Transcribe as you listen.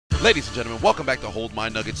Ladies and gentlemen, welcome back to Hold My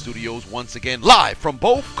Nugget Studios once again, live from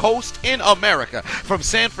both coasts in America, from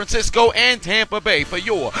San Francisco and Tampa Bay for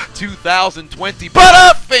your 2020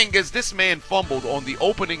 Butterfingers. This man fumbled on the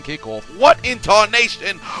opening kickoff. What in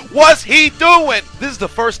tarnation was he doing? This is the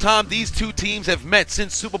first time these two teams have met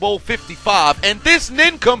since Super Bowl 55, and this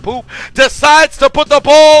nincompoop decides to put the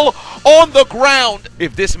ball on the ground.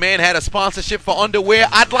 If this man had a sponsorship for underwear,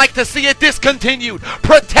 I'd like to see it discontinued.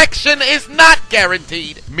 Protection is not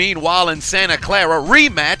guaranteed. Meanwhile, in Santa Clara,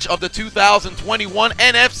 rematch of the 2021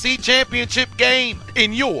 NFC Championship game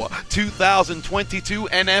in your 2022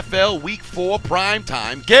 NFL Week 4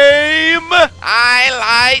 Primetime game.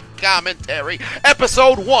 Highlight commentary.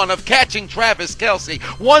 Episode 1 of Catching Travis Kelce.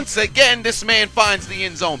 Once again, this man finds the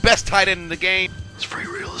end zone. Best tight end in the game. It's free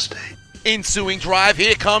real estate. Ensuing drive,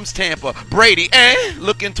 here comes Tampa. Brady,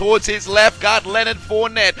 looking towards his left, got Leonard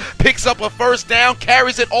Fournette, picks up a first down,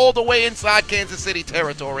 carries it all the way inside Kansas City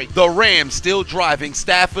territory. The Rams still driving.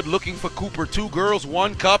 Stafford looking for Cooper. 2 girls,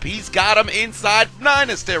 1 cup. He's got him inside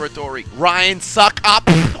Niners territory. Ryan suck up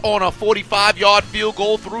on a 45-yard field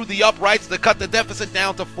goal through the uprights to cut the deficit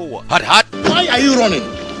down to 4. Hut. Why are you running?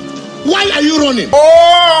 Why are you running?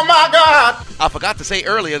 Oh my God! I forgot to say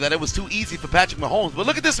earlier that it was too easy for Patrick Mahomes, but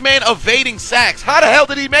look at this man evading sacks. How the hell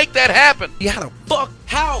did he make that happen? How the fuck?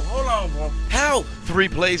 How? Hold on, bro. How? 3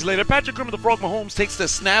 plays later, Patrick the Frog Mahomes takes the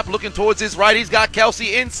snap, looking towards his right. He's got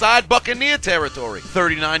Kelce inside Buccaneer territory.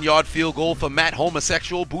 39-yard field goal for Matt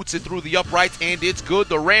Homosexual, boots it through the uprights, and it's good.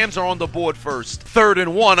 The Rams are on the board first. 3rd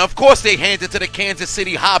and 1. Of course they hand it to the Kansas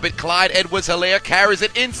City Hobbit. Clyde Edwards-Helaire carries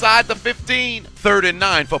it inside the 15. 3rd and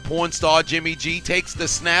 9 for porn star Jimmy G. Takes the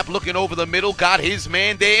snap, looking over the middle, got his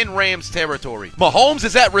man there in Rams territory. Mahomes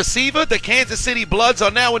is at receiver. The Kansas City Bloods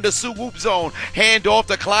are now in the swoop zone. Hand off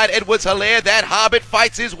to Clyde Edwards-Helaire. That Hobbit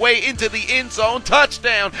fights his way into the end zone.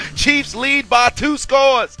 Touchdown. Chiefs lead by 2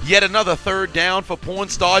 scores. Yet another 3rd down for porn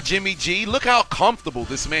star Jimmy G. Look how comfortable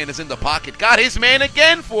this man is in the pocket. Got his man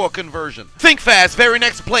again for a conversion. Think fast. Very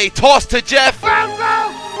next play. Toss to Jeff.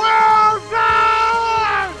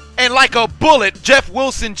 And like a bullet, Jeff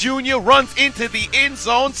Wilson Jr. runs into the end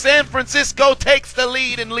zone. San Francisco takes the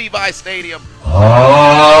lead in Levi Stadium.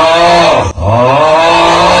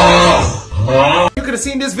 You could have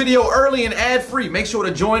seen this video early and ad-free. Make sure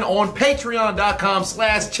to join on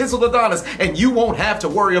patreon.com/ChiseledAdonis and you won't have to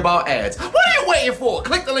worry about ads. What are you waiting for?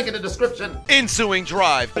 Click the link in the description. Ensuing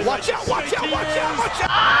drive. Watch out, watch out, watch out, watch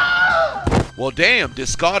out! Well, damn,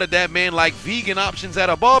 discarded that man like vegan options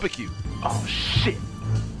at a barbecue. Oh, shit.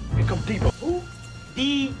 Here come Debo. Who?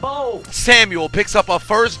 Debo. Samuel picks up a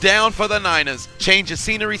first down for the Niners. Change of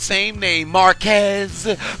scenery, same name. Marquez,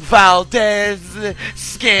 Valdez,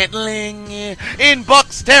 Scantling. In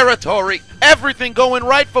Bucs territory. Everything going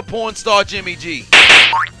right for porn star Jimmy G.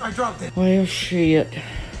 I dropped it. Well, shit.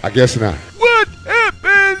 I guess not. What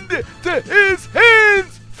happened to his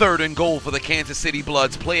hands? 3rd and goal for the Kansas City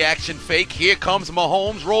Bloods. Play action fake. Here comes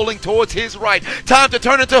Mahomes rolling towards his right. Time to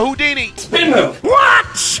turn it to Houdini. Spin move.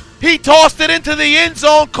 What? He tossed it into the end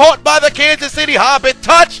zone, caught by the Kansas City Hobbit.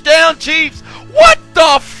 Touchdown, Chiefs. What the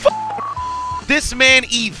f***? This man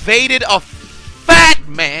evaded a fat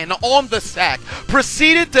man on the sack,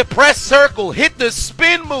 proceeded to press circle, hit the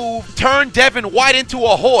spin move, turned Devin White into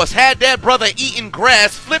a horse, had that brother eating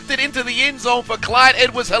grass, flipped it into the end zone for Clyde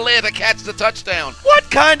Edwards-Helaire to catch the touchdown.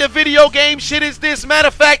 What kind of video game shit is this? Matter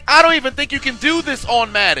of fact, I don't even think you can do this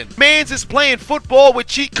on Madden. Mans is playing football with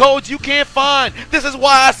cheat codes you can't find. This is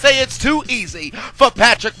why I say it's too easy for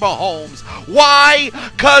Patrick Mahomes. Why?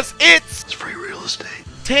 Cause it's free real estate.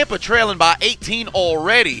 Tampa trailing by 18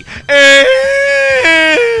 already.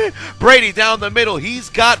 Brady down the middle. He's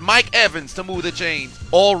got Mike Evans to move the chains.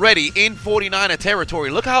 Already in 49er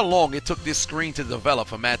territory. Look how long it took this screen to develop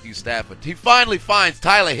for Matthew Stafford. He finally finds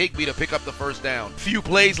Tyler Higbee to pick up the first down. Few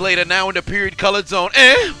plays later, now in the period colored zone.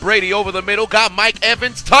 Brady over the middle. Got Mike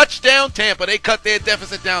Evans. Touchdown Tampa. They cut their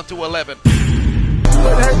deficit down to 11.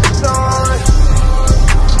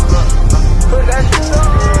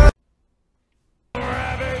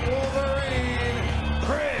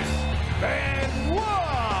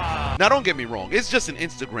 Now, don't get me wrong, it's just an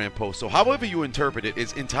Instagram post, so however you interpret it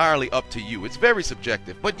is entirely up to you. It's very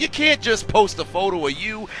subjective, but you can't just post a photo of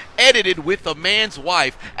you edited with a man's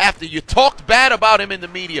wife after you talked bad about him in the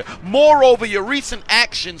media. Moreover, your recent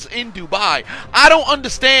actions in Dubai. I don't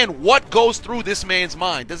understand what goes through this man's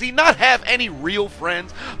mind. Does he not have any real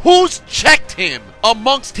friends? Who's checked him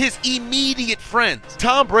amongst his immediate friends?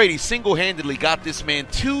 Tom Brady single-handedly got this man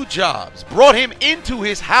 2 jobs, brought him into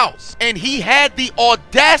his house, and he had the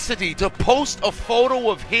audacity audacity to post a photo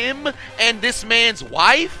of him and this man's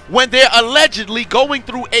wife when they're allegedly going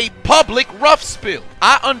through a public rough spill?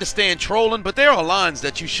 I understand trolling, but there are lines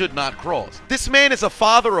that you should not cross. This man is a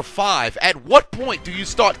father of 5. At what point do you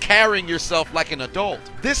start carrying yourself like an adult?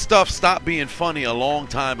 This stuff stopped being funny a long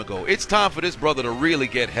time ago. It's time for this brother to really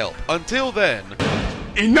get help. Until then...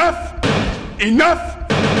 Enough!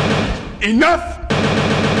 Enough! Enough!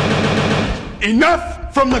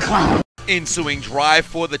 Enough from the clown! Ensuing drive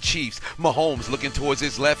for the Chiefs. Mahomes looking towards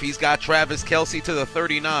his left. He's got Travis Kelce to the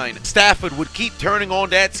 39. Stafford would keep turning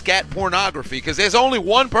on that scat pornography because there's only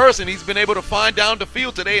one person he's been able to find down the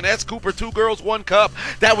field today, and that's Cooper 2 girls 1 cup.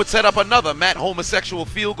 That would set up another Matt homosexual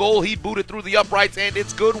field goal. He booted through the uprights, and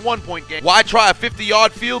it's good. 1-point game. Why try a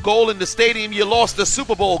 50-yard field goal in the stadium you lost the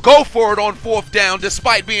Super Bowl? Go for it on 4th down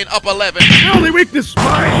despite being up 11. My only weakness,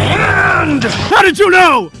 my hand! How did you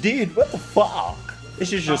know? Dude, what the fuck?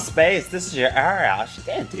 This is your space. This is your area. You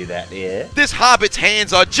can't do that, dude. This hobbit's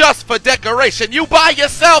hands are just for decoration. You by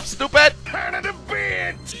yourself, stupid! Out of the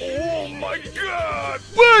bed! Oh my god!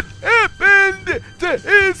 What happened to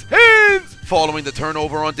his hands? Following the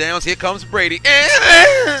turnover on downs, here comes Brady.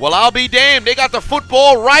 Well, I'll be damned. They got the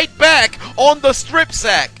football right back on the strip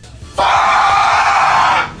sack.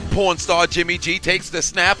 Porn star Jimmy G takes the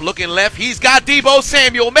snap, looking left. He's got Deebo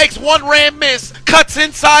Samuel, makes one Ram miss, cuts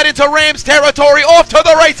inside into Rams territory, off to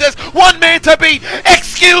the races. One man to beat.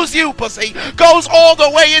 Excuse you, pussy. Goes all the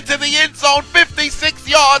way into the end zone, 56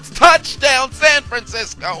 yards, touchdown, San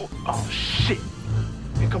Francisco. Oh, shit.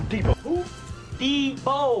 Here come Debo. Who?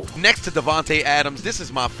 Debo. Next to Devontae Adams, this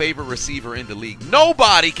is my favorite receiver in the league.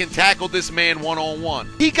 Nobody can tackle this man one-on-one.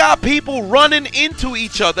 He got people running into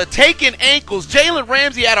each other, taking ankles. Jalen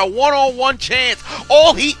Ramsey had a one-on-one chance.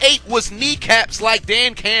 All he ate was kneecaps like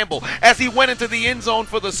Dan Campbell as he went into the end zone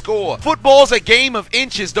for the score. Football's a game of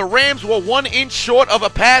inches. The Rams were 1 inch short of a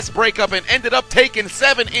pass breakup and ended up taking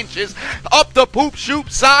 7 inches up the poop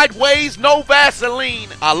chute sideways, no Vaseline.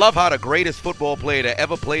 I love how the greatest football player to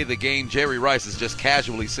ever play the game, Jerry Rice, is just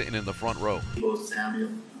casually sitting in the front row. Deebo Samuel,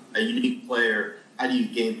 a unique player. How do you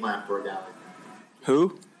game plan for a guy like that?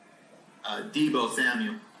 Who? Deebo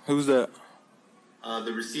Samuel. Who's that?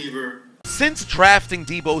 The receiver. Since drafting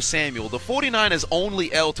Deebo Samuel, the 49ers'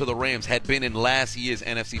 only L to the Rams had been in last year's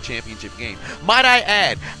NFC Championship game. Might I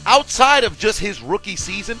add, outside of just his rookie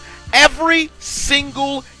season, every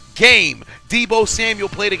single game Deebo Samuel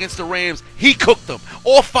played against the Rams, he cooked them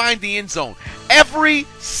or find the end zone. Every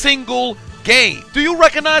single game. Do you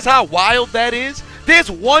recognize how wild that is? There's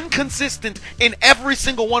one consistent in every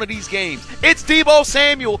single one of these games. It's Deebo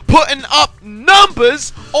Samuel putting up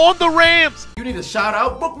numbers on the Rams. You need a shout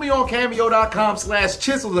out? Book me on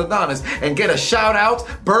Cameo.com/ChiseledAdonis and get a shout out,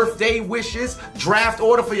 birthday wishes, draft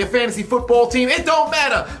order for your fantasy football team. It don't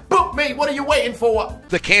matter. Book me. What are you waiting for?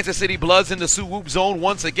 The Kansas City Bloods in the Swoop zone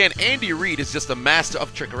once again. Andy Reid is just a master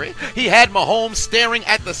of trickery. He had Mahomes staring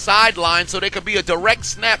at the sideline so there could be a direct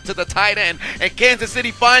snap to the tight end, and Kansas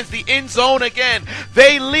City finds the end zone again.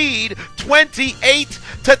 They lead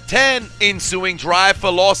 28-10. Ensuing drive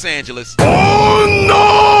for Los Angeles. Oh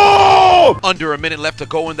no! Under a minute left to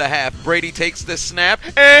go in the half. Brady takes the snap.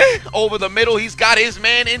 Over the middle, he's got his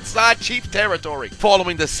man inside Chief territory.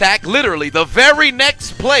 Following the sack, literally the very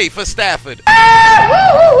next play for Stafford.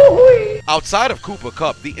 Outside of Cooper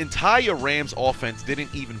Kupp, the entire Rams offense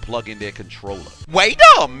didn't even plug in their controller. Wait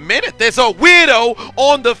a minute, there's a weirdo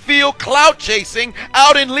on the field clout chasing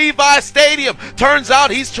out in Levi Stadium. Turns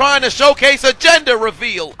out he's trying to showcase a gender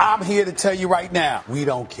reveal. I'm here to tell you right now, we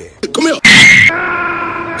don't care. Come here.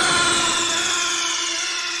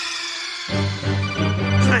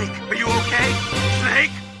 Snake, are you okay?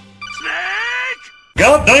 Snake? Snake!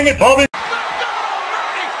 God dang it, Bobby!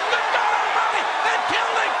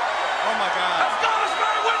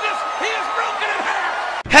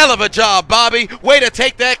 Hell of a job, Bobby. Way to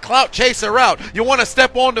take that clout chaser out. You want to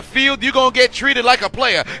step on the field, you're going to get treated like a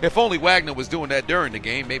player. If only Wagner was doing that during the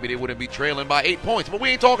game, maybe they wouldn't be trailing by 8 points. But we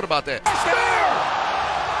ain't talking about that.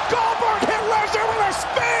 Goldberg hit Lesnar with a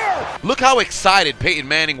spear! Look how excited Peyton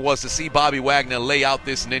Manning was to see Bobby Wagner lay out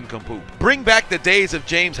this nincompoop. Bring back the days of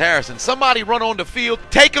James Harrison. Somebody run on the field,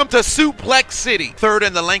 take him to Suplex City. Third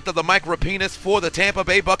in the length of the micro-penis for the Tampa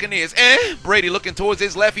Bay Buccaneers. Brady looking towards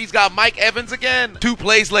his left. He's got Mike Evans again. 2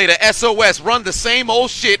 plays later, SOS run the same old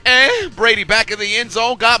shit. Brady back in the end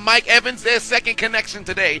zone. Got Mike Evans, their second connection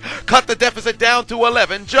today. Cut the deficit down to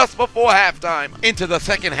 11 just before halftime. Into the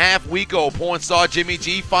second half we go. Porn star Jimmy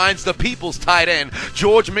G finds finds the people's tight end,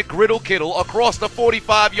 George McGriddle-Kittle, across the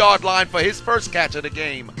 45-yard line for his first catch of the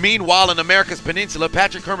game. Meanwhile, in America's Peninsula,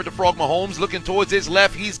 Patrick Kermit the Frog Mahomes looking towards his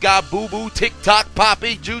left. He's got Boo-Boo, Tick-Tock,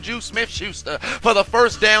 Poppy, Juju Smith-Schuster for the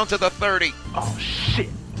first down to the 30. Oh, shit.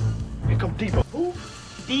 Here come Debo. Who?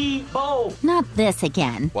 Debo. Not this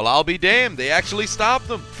again. Well, I'll be damned. They actually stopped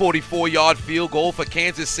them. 44-yard field goal for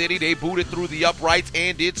Kansas City. They booted through the uprights,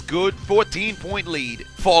 and it's good. 14-point lead.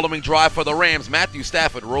 Following drive for the Rams, Matthew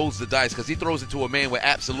Stafford rolls the dice because he throws it to a man with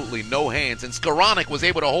absolutely no hands, and Skoranek was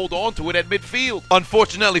able to hold on to it at midfield.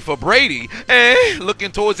 Unfortunately for Brady,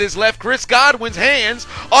 looking towards his left, Chris Godwin's hands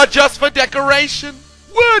are just for decoration.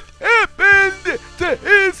 What happened to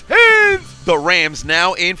his hands? The Rams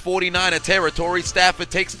now in 49er territory. Stafford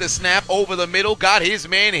takes the snap over the middle, got his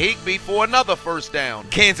man Higbee for another first down.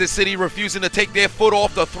 Kansas City refusing to take their foot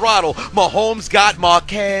off the throttle. Mahomes got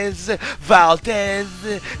Marquez, Valdez,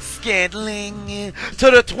 Scantling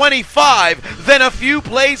to the 25. Then a few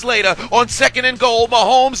plays later on 2nd and goal,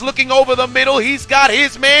 Mahomes looking over the middle. He's got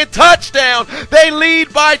his man. Touchdown. They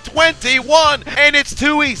lead by 21, and it's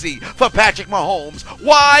too easy for Patrick Mahomes.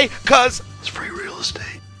 Why? Because It's free real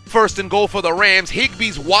estate. 1st and goal for the Rams.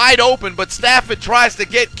 Higbee's wide open, but Stafford tries to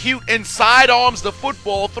get cute and sidearms the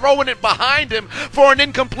football, throwing it behind him for an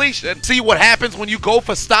incompletion. See what happens when you go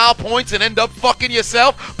for style points and end up fucking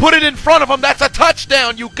yourself? Put it in front of him. That's a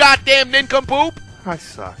touchdown, you goddamn nincompoop. I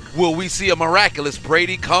suck. Will we see a miraculous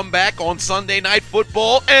Brady comeback on Sunday Night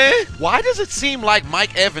Football? Why does it seem like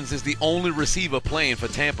Mike Evans is the only receiver playing for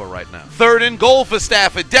Tampa right now? 3rd and goal for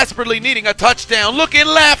Stafford, desperately needing a touchdown. Looking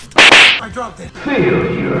left. I dropped it.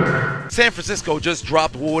 Failure. San Francisco just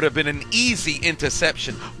dropped what would have been an easy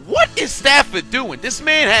interception. What is Stafford doing? This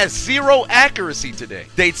man has zero accuracy today.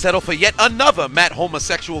 They'd settle for yet another Matt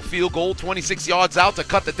homosexual field goal, 26 yards out to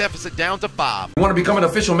cut the deficit down to 5. Want to become an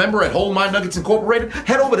official member at Hold My Nuggets Incorporated?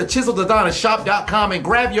 Head over to ChiseledAdonisShop.com and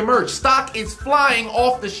grab your merch. Stock is flying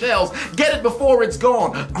off the shelves. Get it before it's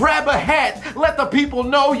gone. Grab a hat. Let the people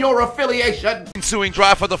know your affiliation. Ensuing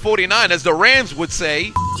drive for the 49ers, the Rams would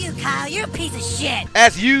say, You, Kyle, you're a piece of shit.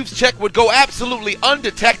 as Juszczyk would go absolutely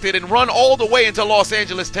undetected and run all the way into Los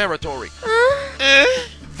Angeles territory.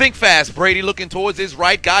 Think fast. Brady looking towards his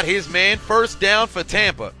right, got his man. First down for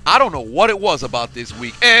Tampa. I don't know what it was about this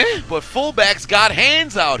week, but fullbacks got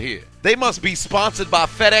hands out here. They must be sponsored by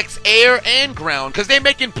FedEx Air and Ground because they're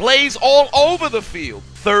making plays all over the field.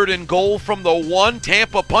 3rd and goal from the 1.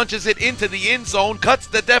 Tampa punches it into the end zone, cuts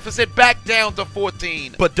the deficit back down to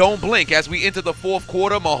 14. But don't blink. As we enter the 4th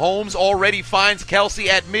quarter, Mahomes already finds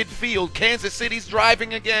Kelsey at midfield. Kansas City's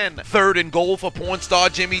driving again. 3rd and goal for porn star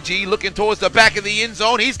Jimmy G, looking towards the back of the end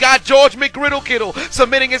zone. He's got George McGriddle-Kittle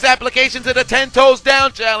submitting his application to the 10 toes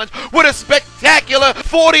down challenge with a spectacular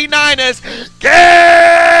 49ers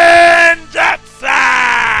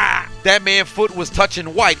That man foot was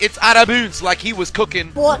touching white. It's Adonis like he was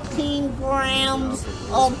cooking 14 grams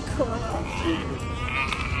of crack.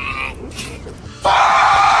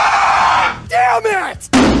 Damn it!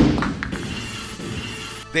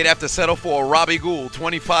 They'd have to settle for a Robbie Gould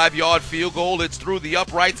 25-yard field goal. It's through the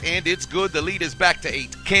uprights, and it's good. The lead is back to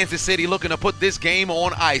 8. Kansas City looking to put this game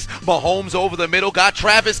on ice. Mahomes over the middle, got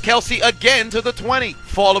Travis Kelce again to the 20.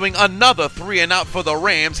 Following another 3-and-out for the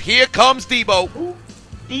Rams, here comes Debo.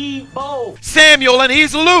 Debo. Samuel, and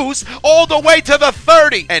he's loose all the way to the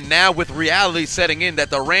 30. And now with reality setting in that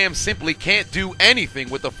the Rams simply can't do anything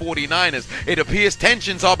with the 49ers, it appears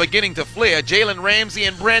tensions are beginning to flare. Jalen Ramsey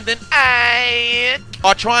and Brandon Ayuk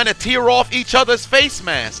are trying to tear off each other's face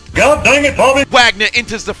masks. God dang it, Bobby! Wagner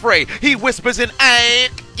enters the fray. He whispers in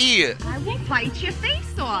Ayuk's ear. I will bite your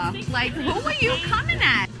face off. Like, who are you coming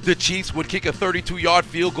at? The Chiefs would kick a 32-yard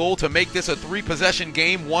field goal to make this a 3-possession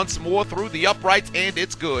game once more through the uprights, and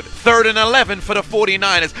it's good. 3rd and 11 for the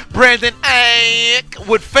 49ers. Brandon Ayuk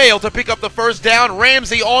would fail to pick up the first down.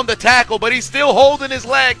 Ramsey on the tackle, but he's still holding his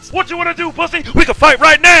legs. What you wanna do, pussy? We can fight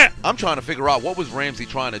right now! I'm trying to figure out what was Ramsey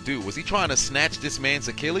trying to do. Was he trying to snatch this man's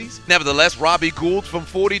Achilles? Nevertheless, Robbie Gould from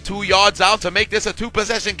 42 yards out to make this a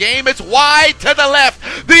 2-possession game. It's wide to the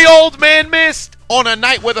left. The old man missed. On a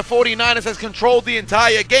night where the 49ers has controlled the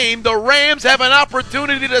entire game, the Rams have an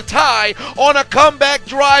opportunity to tie on a comeback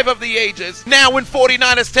drive of the ages. Now in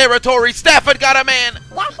 49ers territory, Stafford got a man.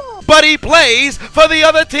 But he plays for the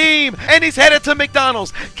other team, and he's headed to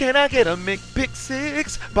McDonald's. Can I get a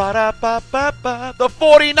McPick-6? Ba-da-ba-ba-ba. The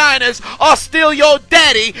 49ers are still your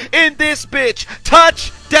daddy in this bitch.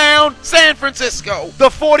 Touchdown, San Francisco. The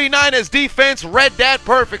 49ers defense read that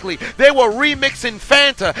perfectly. They were remixing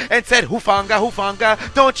Fanta and said, Hufanga,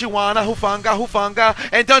 Hufanga, don't you wanna Hufanga, Hufanga,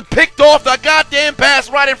 and done picked off the goddamn pass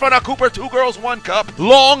right in front of Cooper. 2 girls, 1 cup.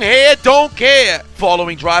 Long hair, don't care.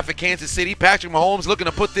 Following drive for Kansas City, Patrick Mahomes looking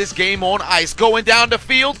to put this game on ice. Going down the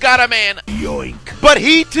field, got a man. Yoink. But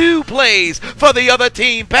he too plays for the other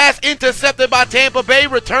team. Pass intercepted by Tampa Bay,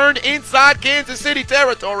 returned inside Kansas City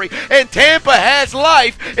territory. And Tampa has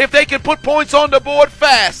life if they can put points on the board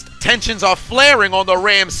fast. Tensions are flaring on the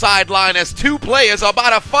Rams sideline as two players are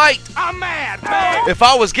about to fight. I'm mad, man. If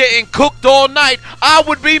I was getting cooked all night, I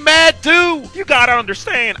would be mad too. You gotta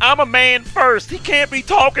understand, I'm a man first. He can't be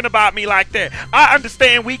talking about me like that. I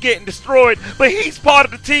understand we getting destroyed, but he's part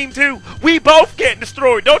of the team too. We both getting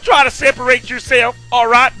destroyed. Don't try to separate yourself,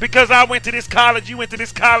 alright? Because I went to this college, you went to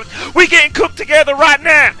this college. We getting cooked together right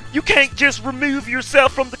now. You can't just remove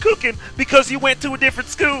yourself from the cooking because you went to a different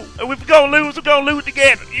school. If we're gonna lose, we're gonna lose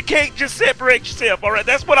together. You can't just separate yourself, alright?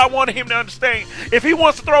 That's what I wanted him to understand. If he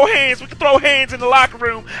wants to throw hands, we can throw hands in the locker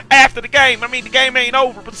room after the game. I mean, the game ain't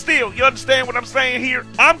over, but still, you understand what I'm saying here?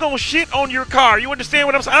 I'm gonna shit on your car. You understand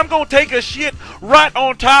what I'm saying? I'm gonna take a shit right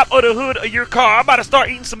on top of the hood of your car. I'm about to start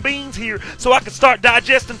eating some beans here so I can start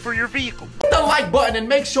digesting for your vehicle. Hit the like button and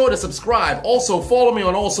make sure to subscribe. Also, follow me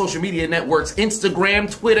on all social media networks,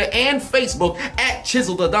 Instagram, Twitter, and Facebook at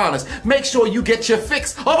ChiseledAdonis. Make sure you get your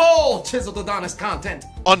fix of all ChiseledAdonis content.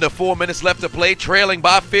 Under 4 minutes left to play, trailing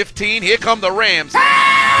by 15. Here come the Rams.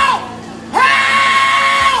 Help!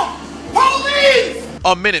 Help! Police!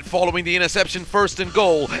 A minute following the interception, 1st and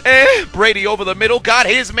goal. Brady over the middle, got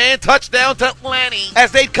his man, touchdown to Lanny.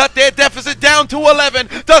 As they cut their deficit down to 11,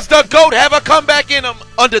 does the GOAT have a comeback in him?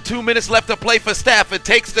 Under 2 minutes left to play for Stafford,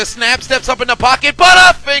 takes the snap, steps up in the pocket,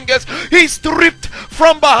 butterfingers. He's stripped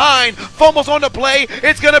from behind, fumbles on the play.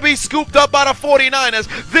 It's going to be scooped up by the 49ers.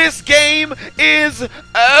 This game is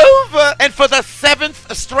over. And for the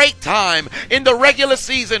 7th straight time in the regular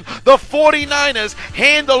season, the 49ers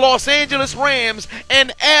hand the Los Angeles Rams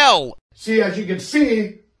an L. See, as you can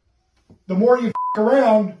see, the more you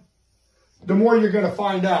around, the more you're going to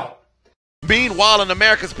find out. Meanwhile, in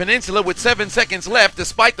America's Peninsula, with 7 seconds left,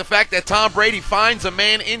 despite the fact that Tom Brady finds a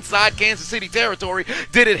man inside Kansas City territory,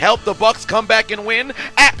 did it help the Bucs come back and win?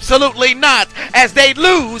 Absolutely not, as they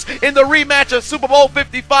lose in the rematch of Super Bowl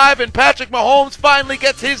 55, and Patrick Mahomes finally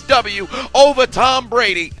gets his W over Tom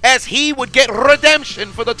Brady, as he would get redemption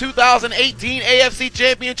for the 2018 AFC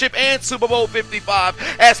Championship and Super Bowl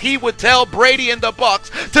 55, as he would tell Brady and the Bucs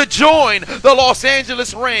to join the Los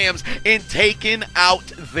Angeles Rams in taking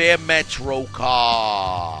out their Metro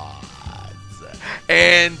cards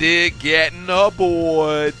and getting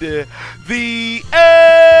aboard the L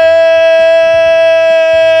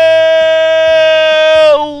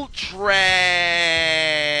train.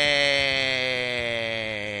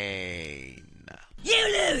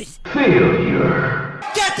 You lose. Failure.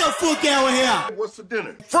 Get the fuck out of here! What's for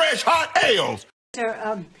dinner? Fresh hot ales.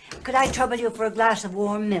 Sir, could I trouble you for a glass of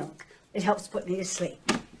warm milk? It helps put me to sleep.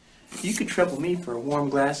 You could trouble me for a warm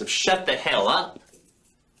glass of shut the hell up.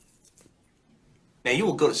 Now you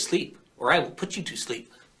will go to sleep, or I will put you to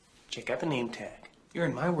sleep. Check out the name tag. You're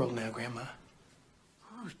in my world now, Grandma.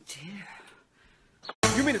 Oh, dear.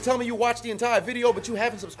 You mean to tell me you watched the entire video but you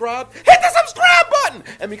haven't subscribed? Hit the subscribe button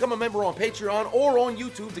and become a member on Patreon or on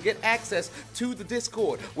YouTube to get access to the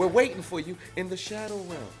Discord. We're waiting for you in the Shadow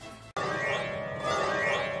Realm.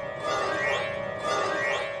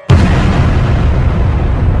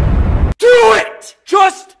 Do it!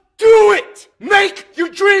 Just do it! Make your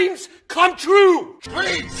dreams come true!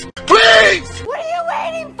 Please! Please! What are you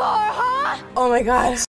waiting for, huh? Oh my God.